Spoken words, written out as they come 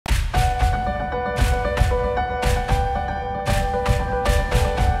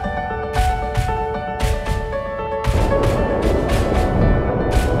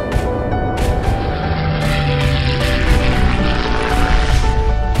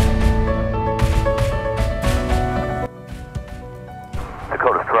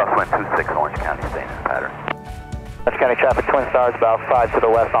stars about 5 to the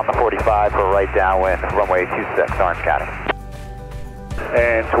west on the 45 for right downwind, runway 26, Orange County.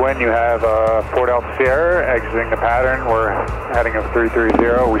 And Twin, you have Fort Alpha Sierra exiting the pattern. We're heading up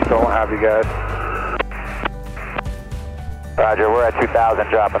 330. We still don't have you guys. Roger, we're at 2,000,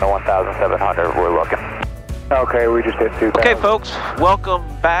 dropping to 1,700. We're looking. Okay, we just hit 2,000. Okay, folks, welcome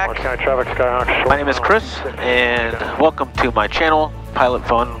back. Orange County traffic, Skyhawk. My name is Chris, and welcome to my channel, Pilot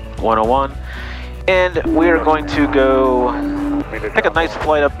Fun 101. And we are going to go take a nice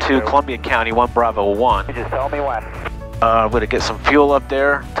flight up to Columbia County, 1 Bravo 1. Just tell me when. We're going to get some fuel up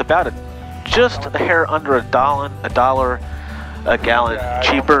there. It's about just a hair under $1 a gallon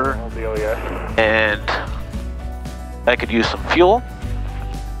cheaper, and I could use some fuel.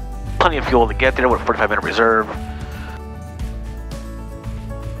 Plenty of fuel to get there with a 45-minute reserve.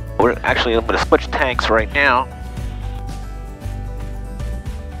 I'm going to switch tanks right now.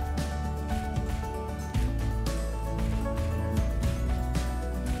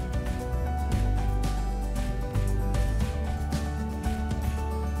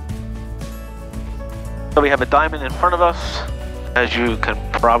 So we have a diamond in front of us, as you can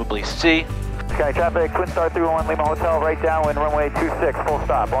probably see. County traffic, Twin Star 301 Lima Hotel, right downwind, runway 26, full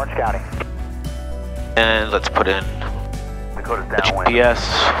stop, Orange County. And let's put in Dakota's the downwind.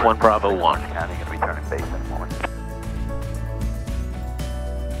 GPS 1 Bravo 1. Orange County, going to return in base in a moment.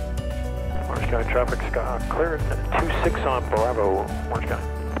 Orange County traffic, Skyhawk cleared. 26 on Bravo, Orange County.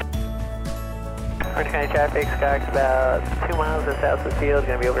 Orange County traffic, Skyhawk's about 2 miles to south of the field,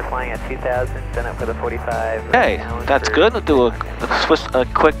 going to be overflying at 2,000, send up for the 45. Okay, that's good. We'll do a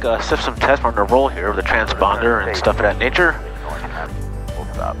quick system test on the roll here of the transponder and stuff of that nature. Orange County, full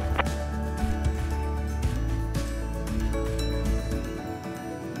stop.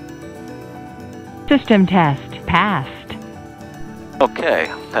 System test passed.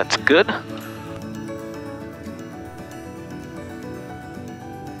 Okay, that's good.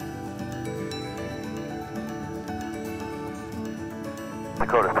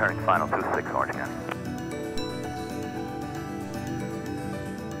 Dakota's turning final 26, Orange County.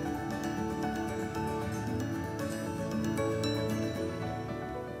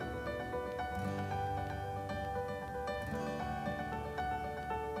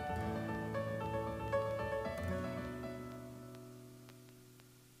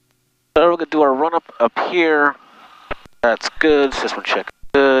 So we're going to do our run up here. That's good. System check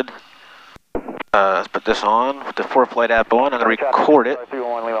good. Let's put this on with the 4-flight app on. I'm going to record it.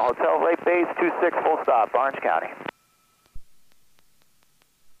 301 Lima Hotel, right base 26, full stop, Orange County.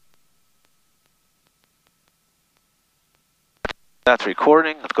 That's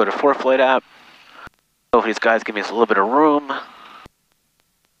recording. Let's go to 4-flight app. Hopefully these guys give me a little bit of room.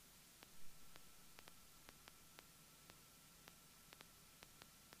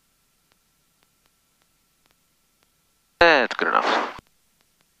 That's good enough.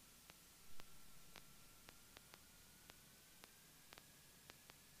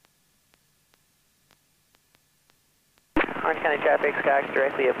 Orange County traffic, Skyhawk's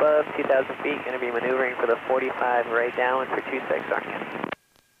directly above, 2,000 feet, going to be maneuvering for the 45 right downwind for 26, Orange County.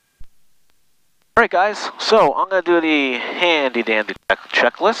 Alright guys, so I'm going to do the handy dandy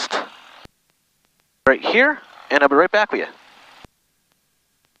checklist right here, and I'll be right back with you.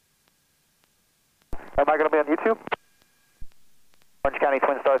 Am I going to be on YouTube? Orange County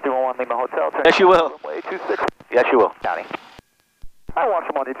Twin Star 301 Lima Hotel. Yes, you will. Runway 26. Yes, you will. County. I watch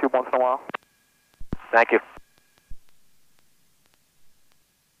them on YouTube once in a while. Thank you.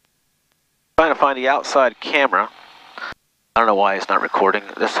 Trying to find the outside camera. I don't know why it's not recording.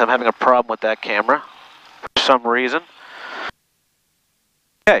 I'm having a problem with that camera for some reason.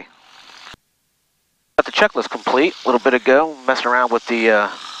 Okay. Got the checklist complete a little bit ago. Messing around with the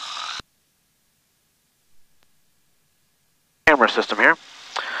camera system here.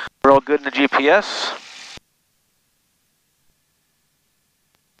 We're all good in the GPS.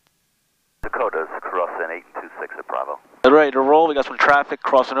 Dakota's crossing 8 and 26 at Bravo. All right, to roll. We got some traffic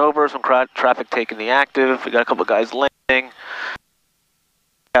crossing over, some traffic taking the active. We got a couple of guys landing.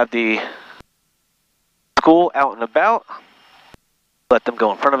 Have the school out and about. Let them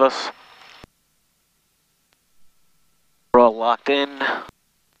go in front of us. We're all locked in.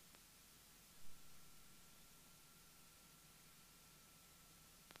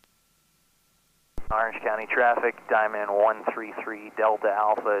 Orange County traffic, Diamond 133 Delta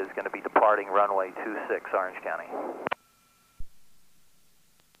Alpha is going to be departing runway 26, Orange County.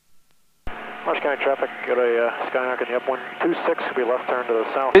 Orange County traffic, got a Skyhawk in the up 126, we left turn to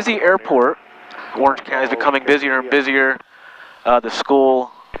the south. Busy airport. Orange County is becoming busier and busier. The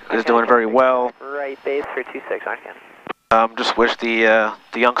school is doing very well. Right base for 26, Orange County. Just wish the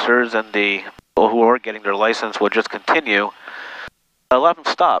youngsters and the people who are getting their license would just continue let them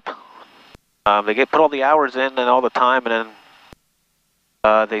stop. They put all the hours in and all the time, and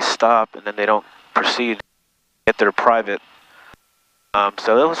then they stop, and then they don't proceed to get their private. So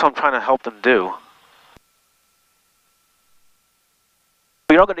that's what I'm trying to help them do.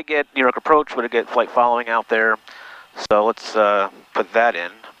 You're all going to get New York approach, we're going to get flight following out there. So let's put that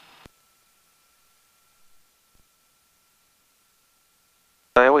in.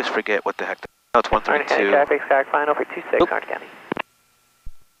 I always forget what the heck. Oh, it's 132. Traffic, Sky final for 26, Orange County.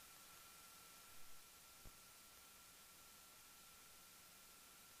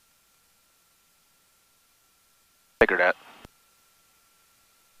 Figure that.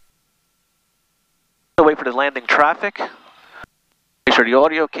 So wait for the landing traffic. Make sure the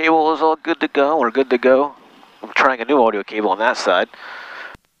audio cable is all good to go. We're good to go. I'm trying a new audio cable on that side.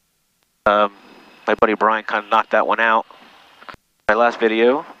 My buddy Brian kind of knocked that one out. My last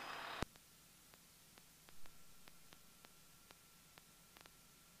video.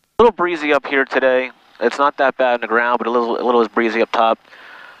 A little breezy up here today. It's not that bad on the ground, but a little is breezy up top.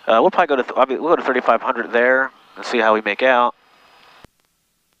 We'll probably go to we'll go to 3,500 there and see how we make out.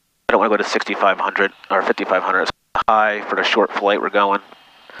 I don't want to go to 6,500 or 5,500. It's high for the short flight we're going.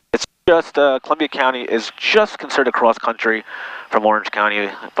 It's just Columbia County is just considered across country from Orange County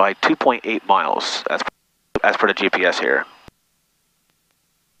by 2.8 miles as per the GPS here.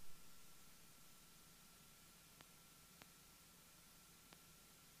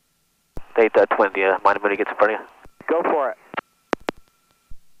 State twin, do you mind if Mooney gets in front of you? Go for it.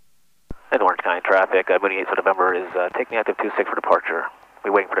 And Orange County traffic, Mooney 8 November is taking active 26 for departure.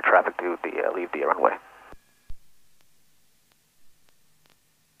 We're waiting for the traffic to leave the runway.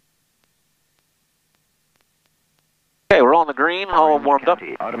 Okay, we're on the green, all warmed up.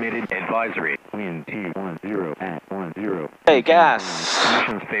 Automated advisory. Wind T10 at 10. Hey, gas.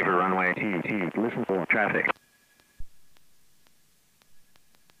 Conditions favor runway T. Listen for traffic.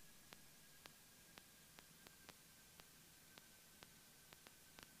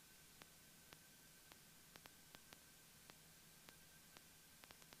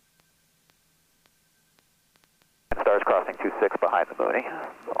 Stars crossing 26 behind the Mooney,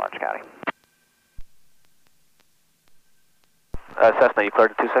 Orange County. Cessna, you cleared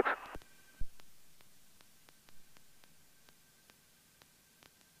to 26?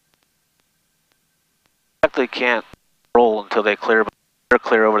 Actually can't roll until they clear, but they're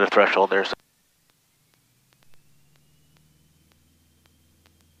clear over the threshold. There's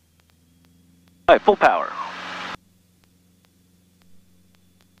all right, full power.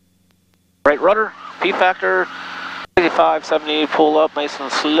 Right rudder, P factor, 65, 70, pull up nice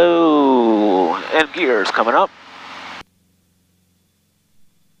and slow, and gears coming up.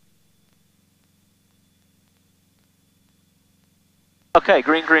 Okay,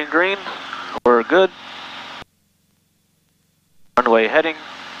 green, green, green. We're good. Runway heading.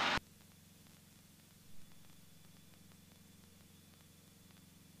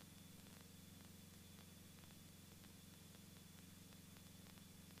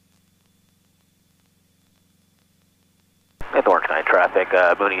 And Orange County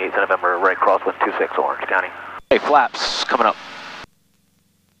traffic, Mooney 8 November, right crosswind 26 Orange County. Hey, flaps coming up.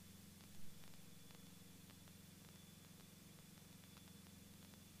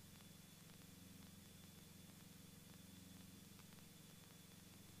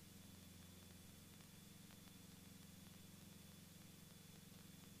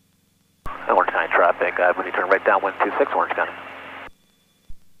 Orange County traffic, Mooney turn right downwind 26 Orange County.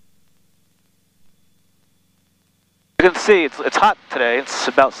 You can see it's hot today. It's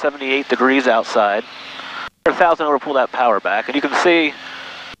about 78 degrees outside. 1,000 over, pull that power back, and you can see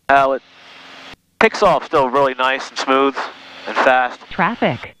how it takes off still really nice and smooth and fast.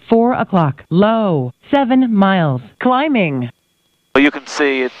 Traffic, 4 o'clock, low, 7 miles, climbing. But you can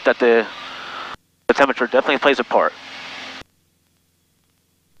see that the temperature definitely plays a part.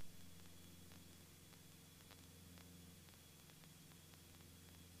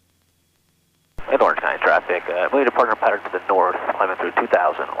 And Orange County traffic, Mooney departure pattern to the north, climbing through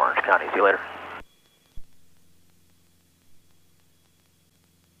 2,000 Orange County. See you later.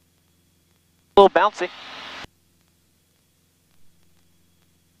 A little bouncy.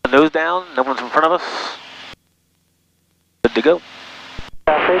 Nose down, no one's in front of us. Good to go.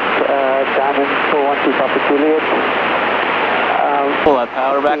 Traffic, Diamond 412 Papa Juliet. Pull that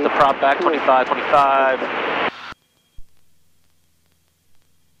power back, the prop back, 25, 25.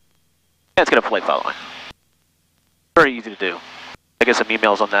 Let's get a flight following. Very easy to do. I get some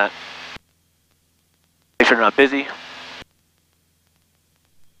emails on that. Make sure they're not busy.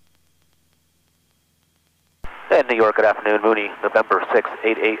 And New York, good afternoon. Mooney, November 6,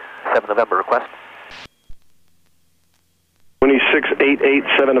 887 November request. Mooney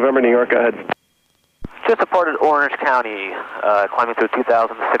N6887 November, New York, go ahead. Just departed Orange County, climbing through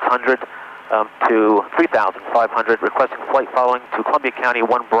 2,600 to 3,500, requesting flight following to Columbia County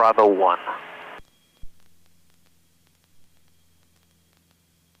 1 Bravo 1.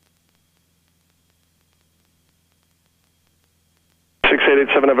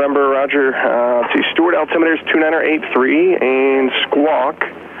 N6887 November, roger. Let's see, Stewart altimeter is 2983 and squawk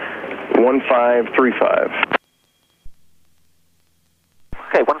 1535.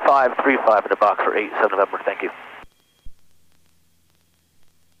 Okay, 1535 in the box for 87 November, thank you.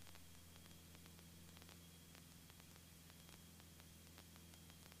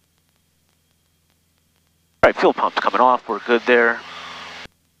 All right, fuel pump's coming off, we're good there.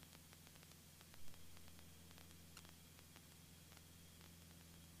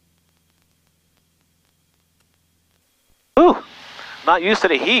 Ooh, not used to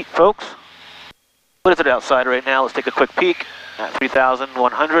the heat, folks. What is it outside right now? Let's take a quick peek at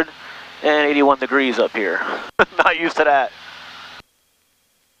 3,181 degrees up here. Not used to that.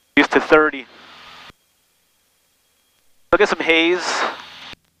 Used to 30. Look at some haze.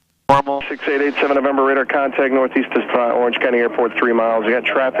 Normal. 6887 November, radar contact northeast of Orange County Airport, 3 miles. You got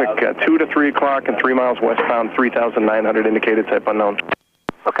traffic 2 to 3 o'clock and 3 miles westbound, 3,900 indicated, type unknown.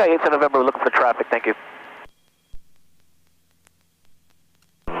 Okay, 87 November, we're looking for traffic, thank you.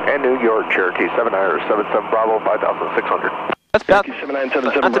 And New York, Cherokee 7977 Bravo 5600. That's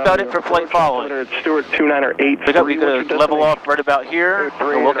about it for flight following. Stewart 2983. We could level off right about here.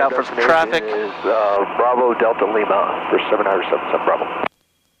 So look out for some traffic. Is Bravo Delta Lima for 7977 Bravo.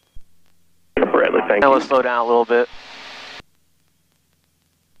 Bradley, thank you. Now let's slow down a little bit.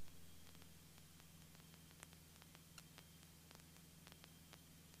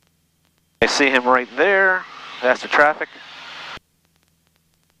 I see him right there. That's the traffic.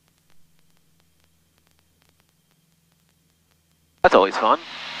 That's always fun.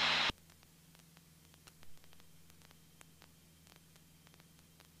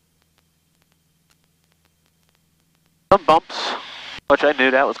 Some bumps, which I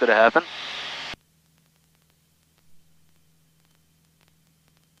knew that was going to happen.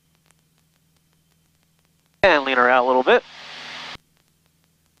 And lean her out a little bit.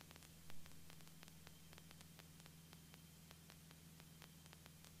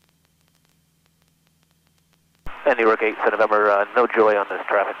 And New York 87 November, no joy on this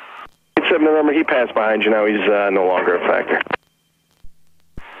traffic. 87 November, he passed behind you now, he's no longer a factor.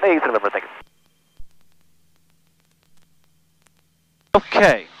 87 November, thank you.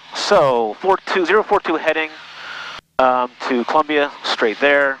 Okay, so 042 heading to Columbia, straight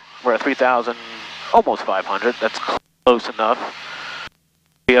there. We're at 3,000, almost 500, that's close enough.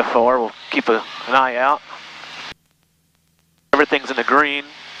 VFR, we'll keep an eye out. Everything's in the green.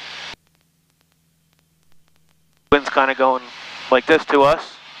 Wind's kind of going like this to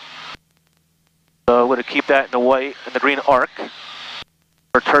us. So we're going to keep that in the white and the green arc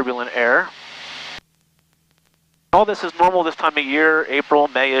for turbulent air. All this is normal this time of year, April,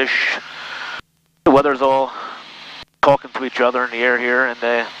 May-ish. The weather's all talking to each other in the air here and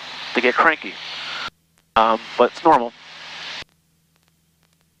they get cranky. But it's normal.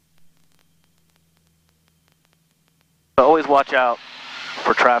 So always watch out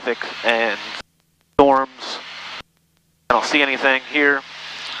for traffic and storms. I don't see anything here.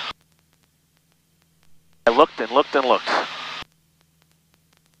 I looked and looked and looked.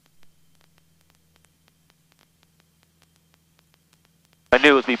 I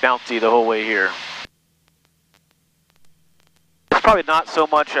knew it would be bouncy the whole way here. It's probably not so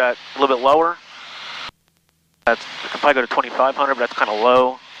much at a little bit lower. I can probably go to 2,500, but that's kind of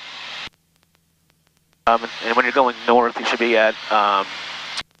low. And when you're going north, you should be at odds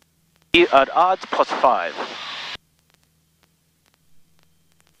 +5.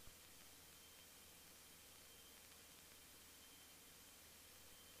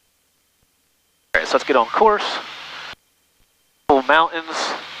 Alright, so let's get on course. Full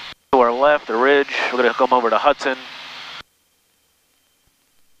mountains to our left, the ridge. We're going to come over to Hudson.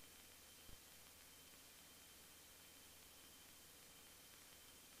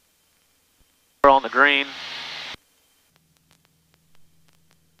 We're on the green.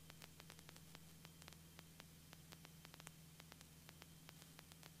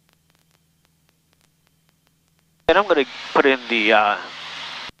 And I'm going to put in the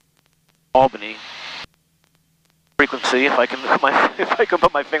Albany frequency if I can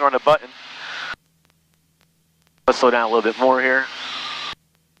put my finger on the button. Let's slow down a little bit more here.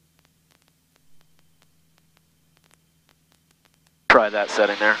 Try that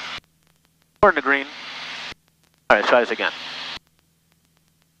setting there. We're in the green. All right, try this again.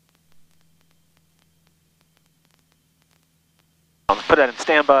 put that in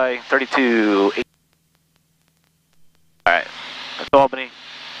standby, 32. Alright, that's Albany.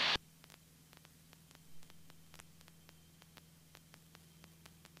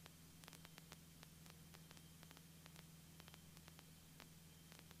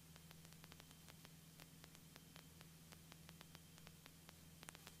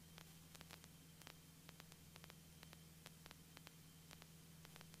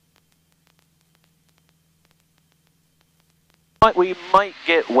 We might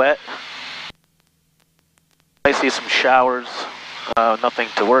get wet. I see some showers. Nothing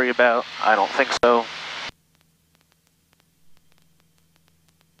to worry about. I don't think so.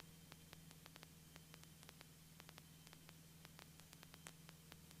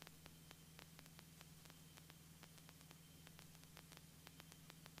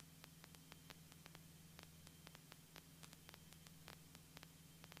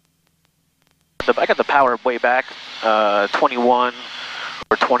 I got the power way back, 21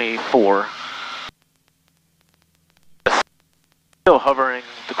 or 24. Still hovering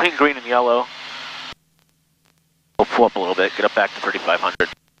between green and yellow. We'll pull up a little bit, get up back to 3,500.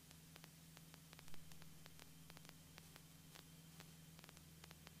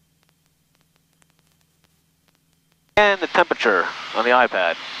 And the temperature on the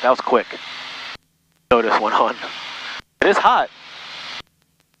iPad. That was quick. Notice went on. It is hot.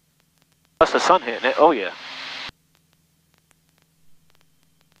 Plus the sun hitting it, oh yeah.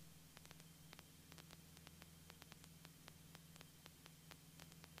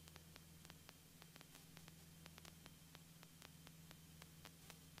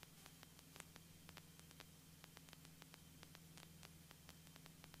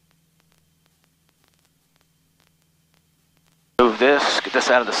 Move this, get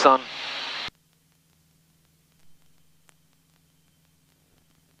this out of the sun.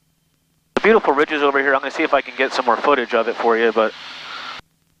 Beautiful ridges over here. I'm going to see if I can get some more footage of it for you, but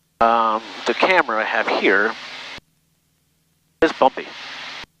the camera I have here is bumpy.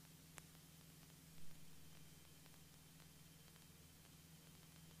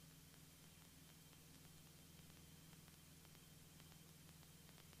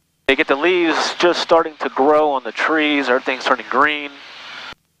 They get the leaves just starting to grow on the trees. Everything's turning green.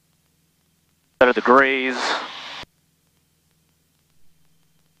 Instead of the grays.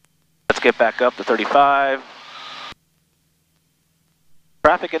 Let's get back up to 35.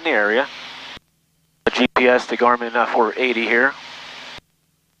 Traffic in the area. The GPS to Garmin 480 here.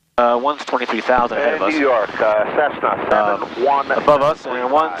 One's 23,000 ahead of us. New York, Cessna 71. Above us,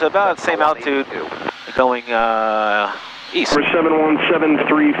 and one's about the same altitude, going east. Number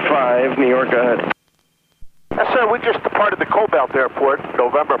 71735, New York ahead. Yes, sir, we just departed the Cobalt Airport,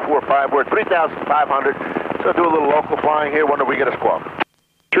 November 45. We're at 3,500. So do a little local flying here. When do we get a squawk?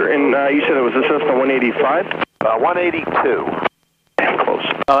 Sure, and you said it was a Cessna 185? 182. Damn close.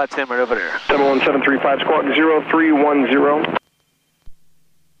 Oh, that's him right over there. 71735, squawk 0310.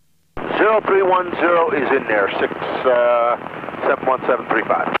 0310 is in there,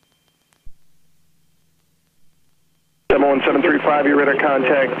 71735. 71735, your radar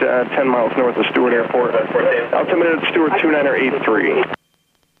contact 10 miles north of Stewart Airport. Altimeter at Stewart 2983.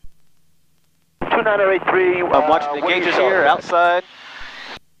 2983. I'm watching the gauges here outside.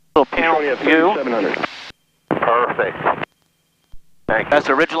 Little panel view. 700. Perfect. Thank you. That's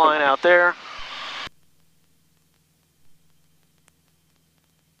the ridge line out there.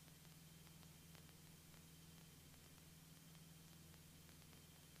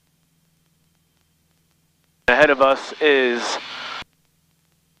 Ahead of us is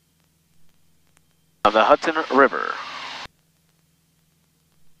the Hudson River.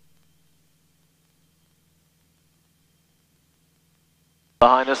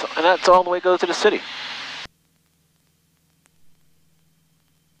 Behind us, and that's all the way goes to the city.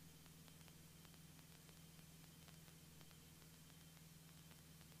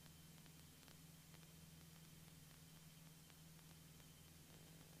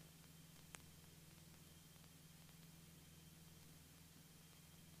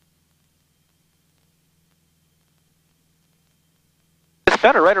 It's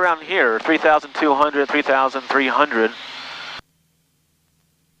better right around here, 3,200, 3,300.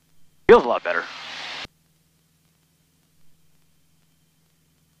 Feels a lot better.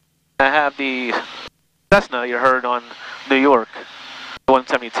 I have the Cessna you heard on New York,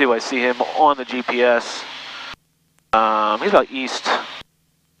 172. I see him on the GPS. He's about east,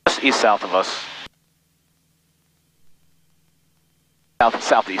 just east-south of us.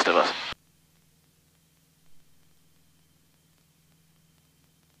 Southeast of us.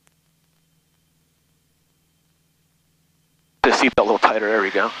 The seatbelt a little tighter, there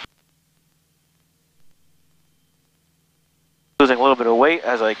we go. Losing a little bit of weight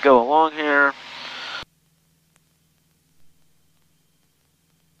as I go along here.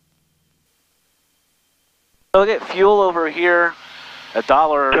 So I'll get fuel over here, $1.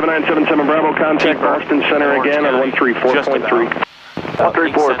 7977 Bravo, contact Boston Center again on 134.3.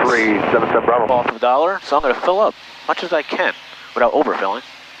 134.377 Bravo. Off of $1, so I'm going to fill up as much as I can without overfilling.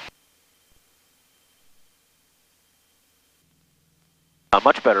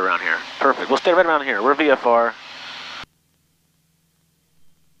 Much better around here. Perfect. We'll stay right around here. We're VFR.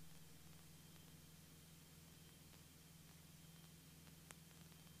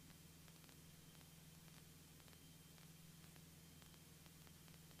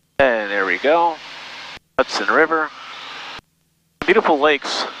 And there we go. Hudson River. Beautiful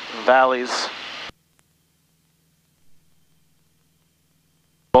lakes, valleys.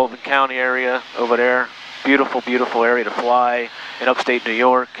 Baldwin County area over there. Beautiful, beautiful area to fly in upstate New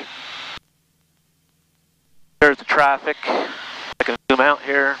York. There's the traffic. I can zoom out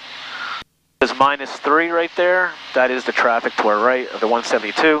here. There's -3 right there. That is the traffic to our right of the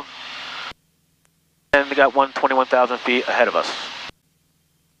 172. And we got 21,000 feet ahead of us.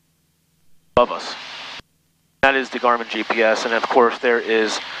 Above us. That is the Garmin GPS, and of course there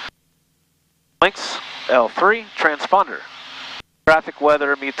is Lynx L3 Transponder. Traffic,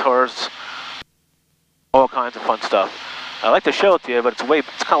 weather, METARs, all kinds of fun stuff. I like to show it to you, but it's kind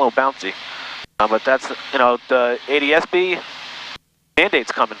of a little bouncy. But that's, you know, the ADSB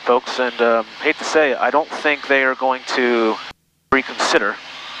mandate's coming, folks, and hate to say, I don't think they are going to reconsider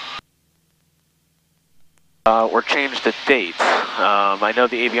or change the date. I know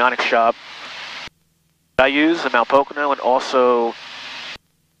the avionics shop I use in Mount Pocono and also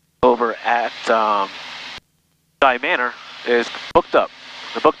over at Sky Manor is booked up.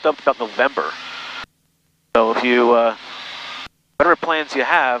 They're booked up about November. So if you, whatever plans you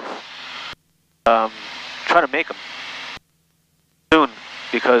have, try to make them soon,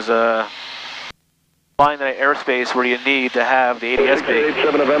 because flying that airspace where you need to have the ADSB.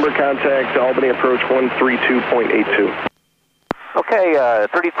 87 November, contact Albany approach 132.82. Okay,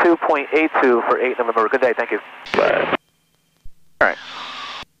 32.82 for 8 November. Good day, thank you. Bye. All right.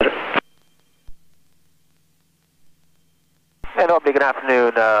 And Albany, good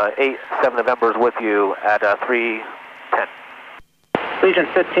afternoon. 8-7 November is with you at 3:10. Legion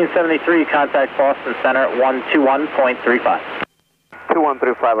 1573, contact Boston Center 121.35.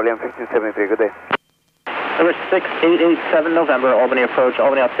 2135, William 1573, good day. Number 6887 November, Albany approach,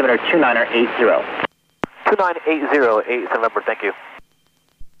 Albany altimeter 2980. 2980, 8 November, thank you.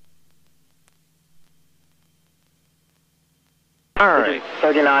 All right.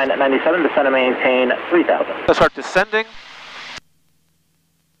 3997, descend and maintain 3000. Let's start descending.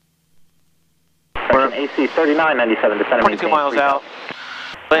 AC 3997, descend and 22 maintain miles 3000. out.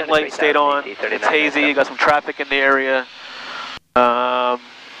 Lane light stayed on. It's hazy. You got some traffic in the area. I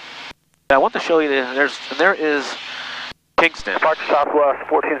want to show you there is Kingston. Departure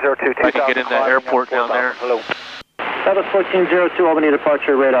Southwest 1402. I can get in the airport down there. Hello. Southwest 1402, Albany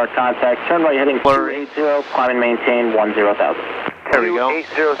departure radar contact. Turn right heading 280, climb and maintain 10,000. There we go.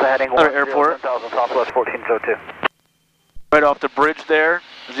 280 is heading Another airport. 10,000 Southwest 1402. Right off the bridge there,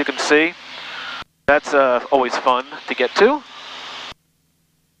 as you can see. That's always fun to get to.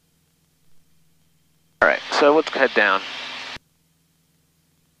 Alright, so let's head down.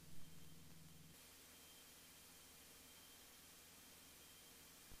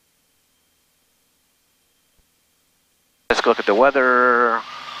 Let's look at the weather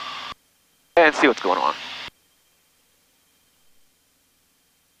and see what's going on.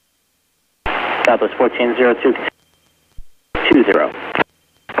 Southwest 1402, 20.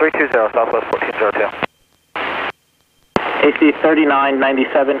 320 Southwest 1402. AC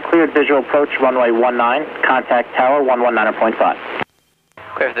 3997, cleared visual approach, runway 19, contact tower 119.5.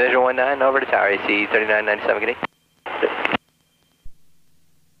 Clear for visual 19, over to tower, AC 3997, good day.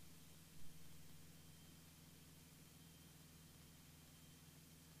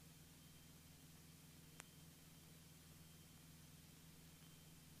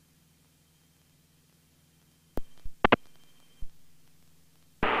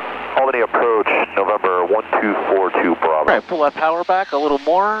 Albany approach, November 1242 Bravo. All right, pull that power back a little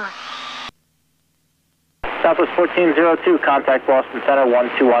more. Southwest 1402, contact Boston Center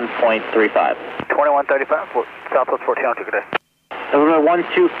 121.35. 2135, Southwest 1402, good day. November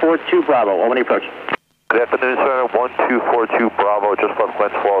 1242 Bravo, Albany approach. Good afternoon, sir. 1242 Bravo, just left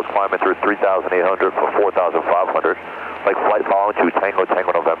Glens Falls, climbing through 3,800 for 4,500. Like flight following to Tango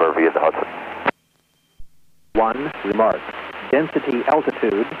Tango November via the Hudson. 1, remark. Density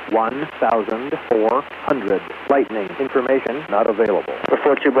altitude 1,400. Lightning information not available.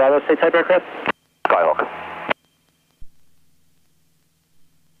 42 Bravo, stay type aircraft. Skyhawk.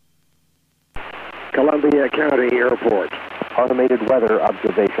 Columbia County Airport. Automated weather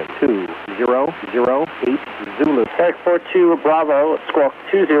observation 2008 Zulu. Tech 42 Bravo, squawk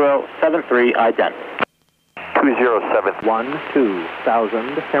 2073 ident. 207.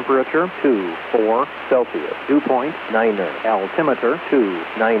 12,000, temperature 24 Celsius, dew point 9er, altimeter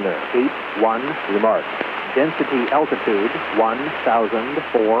 2981, remarks. Density altitude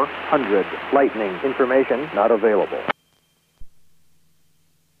 1,400, lightning information not available.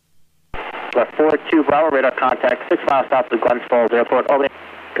 42 Bravo, radar contact 6 miles south of Glens Falls Airport, over.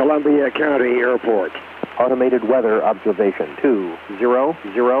 Columbia County Airport. Automated weather observation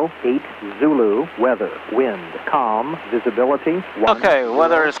 2008 Zulu, weather, wind, calm, visibility. Okay,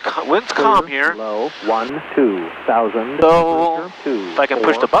 weather is wind's calm here. Low 12,000. So if I can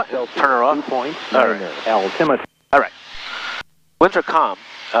push the button, turn her off. All right. Altimeter. All right. Winds are calm.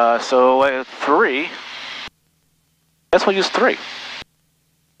 So 3. Guess we'll use 3.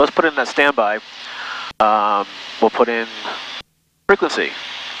 Let's put in that standby. We'll put in frequency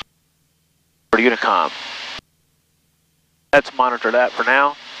for Unicom. Let's monitor that for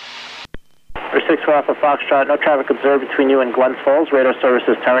now. For 6 Alpha Foxtrot, no traffic observed between you and Glens Falls. Radar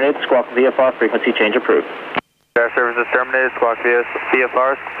services terminated. Squawk VFR, frequency change approved. Radar services terminated. Squawk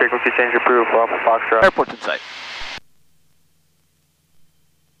VFR, frequency change approved for Alpha Foxtrot. Airport's in sight.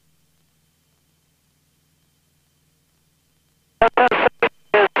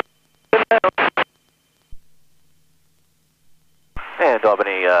 And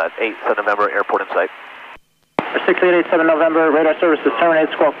Albany 8 November, airport in sight. For 6887 November, radar services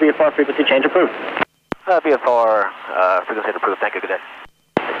terminated. Squawk VFR, frequency change approved. VFR, frequency approved. Thank you. Good day.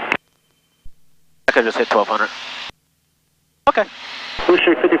 I could just hit 1200. Okay.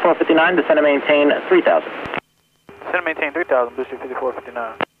 Booster 5459, descend and maintain 3000. Descend and maintain 3000, Booster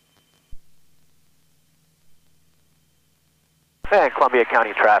 5459. And Columbia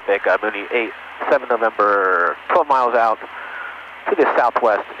County traffic, Mooney 8 7 November, 12 miles out to the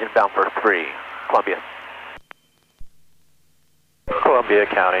southwest, inbound for 3, Columbia. Columbia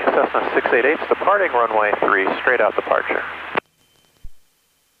County, Cessna 688, departing runway 3, straight out departure.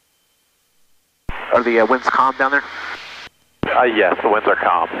 Are the winds calm down there? Yes, the winds are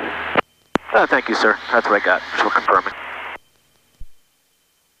calm. Thank you, sir. That's what I got. Just for confirming.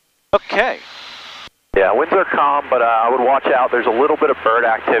 Okay. Yeah, winds are calm, but I would watch out. There's a little bit of bird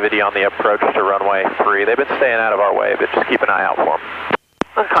activity on the approach to runway 3. They've been staying out of our way, but just keep an eye out for them.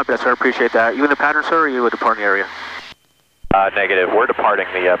 Copy that, sir. Appreciate that. You in the pattern, sir, or are you departing the area? Negative. We're departing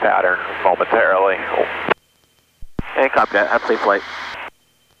the pattern momentarily. And copy that. Have a safe flight.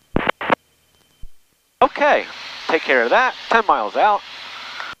 Okay. Take care of that. 10 miles out.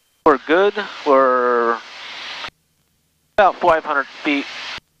 We're good. We're about 500 feet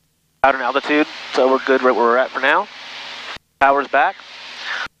out in altitude, so we're good right where we're at for now. Power's back.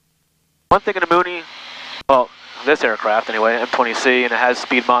 One thing in the Mooney, well, this aircraft anyway, M20C, and it has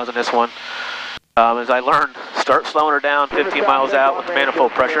speed mods on this one. As I learned, start slowing her down 15 miles out with the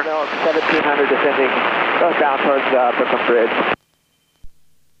manifold pressure. 1700 descending down towards Brooklyn Bridge.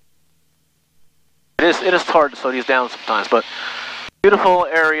 It is hard to slow these down sometimes, but beautiful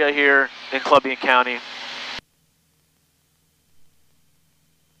area here in Columbia County.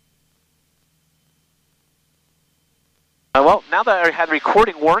 Well, now that I had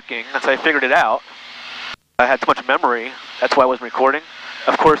recording working, as I figured it out, I had too much memory, that's why I wasn't recording.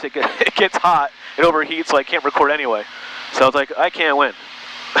 Of course, it gets hot, it overheats, so I can't record anyway. So I was like, I can't win.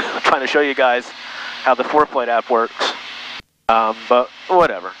 I'm trying to show you guys how the 4Flight app works. But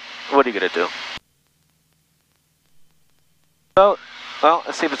whatever, what are you going to do? So, well,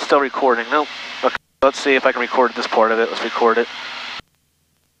 let's see if it's still recording. Nope. Okay, let's see if I can record this part of it. Let's record it.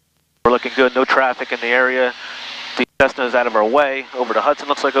 We're looking good, no traffic in the area. The Cessna is out of our way. Over to Hudson,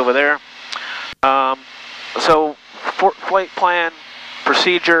 looks like over there. So, flight plan,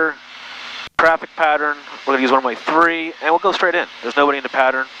 procedure, traffic pattern. We're going to use runway 3, and we'll go straight in. There's nobody in the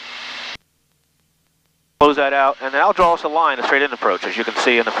pattern. Close that out, and then I'll draw us a line, a straight in approach, as you can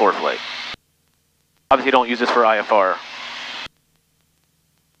see in the 4Flight. Obviously, don't use this for IFR.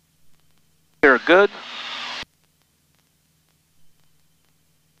 You're good.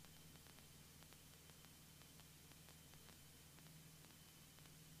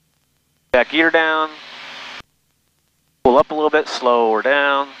 Back gear down. Pull up a little bit, slow her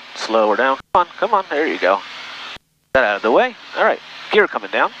down, slow her down. Come on, there you go. That out of the way. All right, gear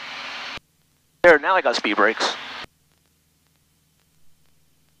coming down. There, now I got speed brakes.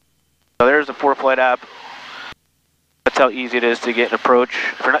 So there's the 4Flight app. That's how easy it is to get an approach.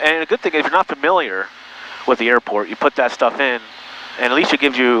 And a good thing is, if you're not familiar with the airport, you put that stuff in, and at least it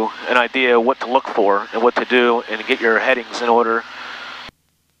gives you an idea what to look for and what to do and get your headings in order.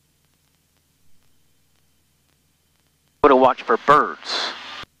 Go to watch for birds.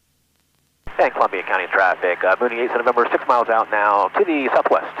 And Columbia County traffic, Mooney 8 November, 6 miles out now to the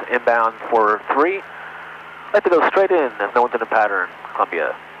southwest, inbound for 3. Like to go straight in, no one's in the pattern,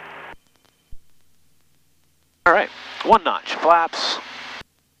 Columbia. All right, 1 notch, flaps.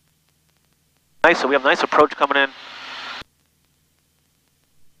 Nice, so we have a nice approach coming in.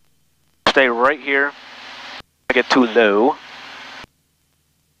 Stay right here. I get too low.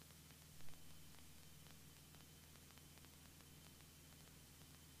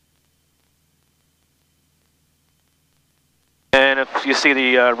 And if you see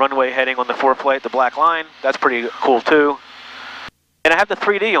the runway heading on the foreflight, the black line, that's pretty cool too. And I have the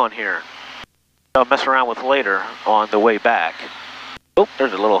 3D on here. I'll mess around with later on the way back. Oh,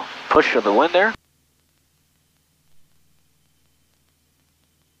 there's a little push of the wind there.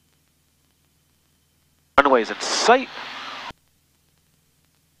 Runway's in sight.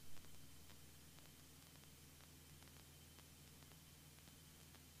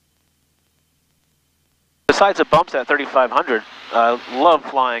 Besides the bumps at 3,500, I love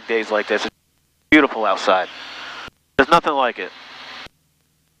flying days like this. It's beautiful outside. There's nothing like it.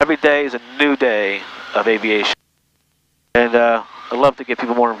 Every day is a new day of aviation. And I love to get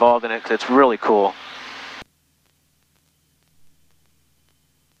people more involved in it because it's really cool.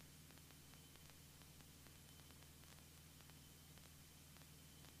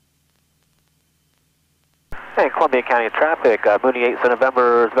 Hey, Columbia County traffic, Mooney 8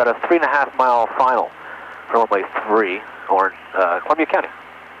 November is about a 3.5 mile final for runway 3, or Columbia County.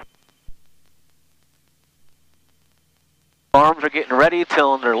 Arms are getting ready,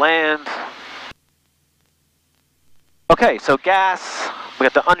 tilling their land. Okay, so gas, we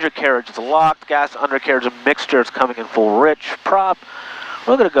got the undercarriage, it's locked, gas undercarriage mixture is coming in full rich prop.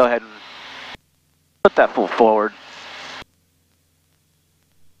 We're going to go ahead and put that full forward.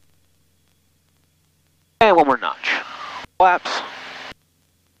 And 1 more notch. Flaps.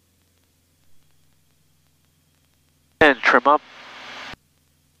 And trim up.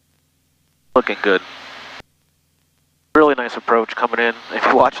 Looking good. Really nice approach coming in. If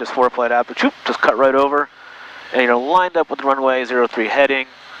you watch this foreflight app, just cut right over. And you're lined up with the runway 03 heading,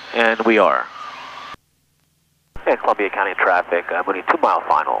 and we are. And Columbia County traffic, Mooney 2 mile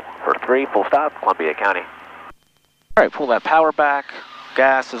final for 3, full stop, Columbia County. All right, pull that power back.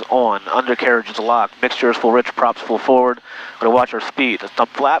 Gas is on, undercarriage is locked, mixture is full rich, props full forward. We're going to watch our speed. Let's dump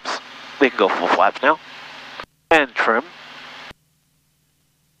flaps. We can go full flaps now. And trim.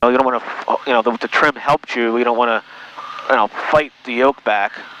 You don't want to, the trim helped you. You don't want to, fight the yoke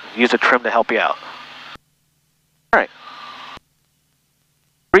back. Use a trim to help you out. All right.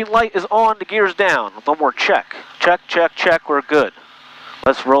 Green light is on, the gear's down. 1 more check. Check, check, check, we're good.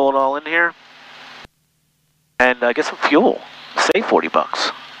 Let's roll it all in here. And get some fuel. Save 40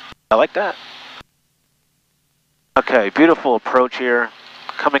 bucks. I like that. Okay, beautiful approach here.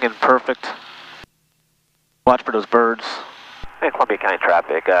 Coming in perfect. Watch for those birds. Hey, Columbia County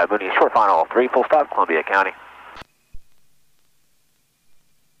traffic, Mooney short final 3, full stop, Columbia County.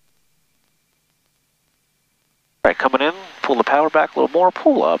 All right, coming in, pull the power back a little more,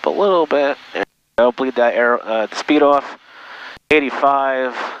 pull up a little bit. There you go, bleed that air, the speed off.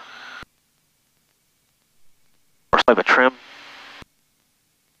 85. Or swipe a trim.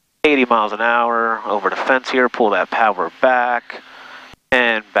 80 miles an hour over the fence here, pull that power back,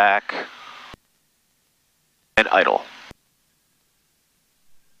 and idle.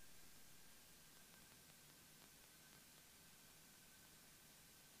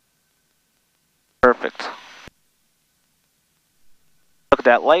 Perfect. Look at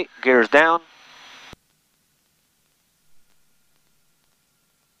that light, gears down.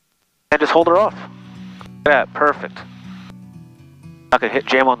 And just hold her off. Look at that, perfect. I could hit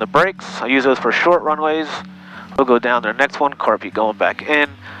jam on the brakes. I use those for short runways. We'll go down to the next one. Carpet going back in.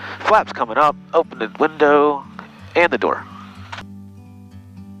 Flaps coming up. Open the window and the door.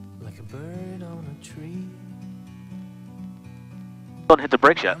 Like a bird on a tree. Don't hit the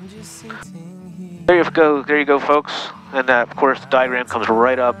brakes yet. There you go, folks. And of course, the diagram comes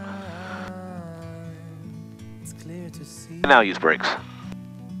right up. And now use brakes.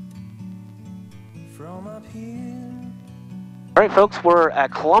 All right, folks, we're at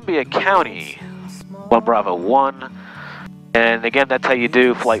Columbia County, 1 Bravo 1. And again, that's how you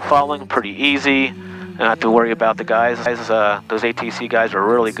do flight following, pretty easy. Don't have to worry about the guys. Those ATC guys are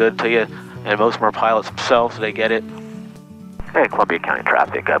really good to you, and most of them are pilots themselves, so they get it. Hey, Columbia County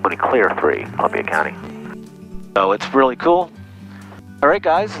traffic, Mooney clear 3, Columbia County. So it's really cool. All right,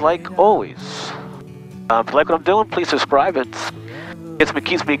 guys, like always, if you like what I'm doing, please subscribe. It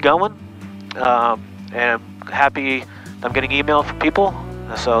keeps me going, and I'm happy I'm getting email from people.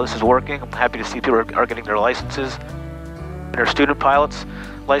 So this is working. I'm happy to see people are getting their licenses. their student pilot's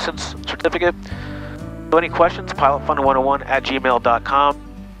license certificate. So any questions, pilotfund101@gmail.com.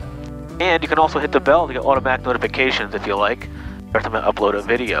 And you can also hit the bell to get automatic notifications if you like, every time I upload a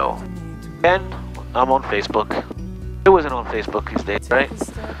video. And I'm on Facebook. Who isn't on Facebook these days, right?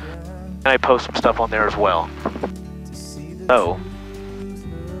 And I post some stuff on there as well. So,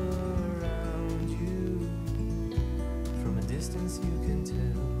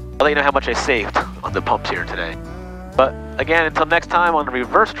 I'll let you know how much I saved on the pumps here today. But again, until next time on the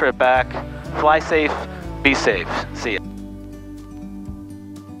reverse trip back, fly safe, be safe. See ya.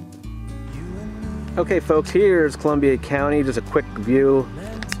 Okay folks, here's Columbia County, just a quick view.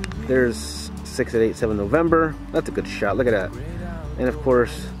 There's 6887 November, that's a good shot, look at that. And of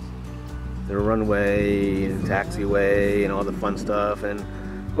course, the runway, and taxiway, and all the fun stuff. And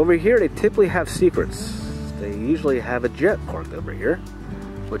over here, they typically have secrets. They usually have a jet parked over here,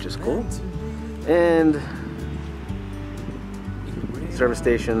 which is cool. And service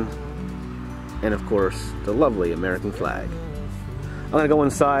station, and of course, the lovely American flag. I'm gonna go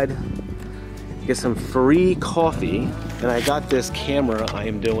inside, get some free coffee, and I got this camera I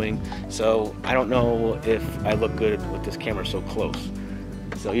am doing, so I don't know if I look good with this camera so close.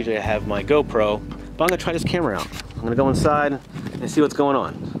 So usually I have my GoPro, but I'm gonna try this camera out. I'm gonna go inside and see what's going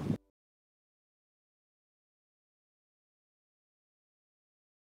on.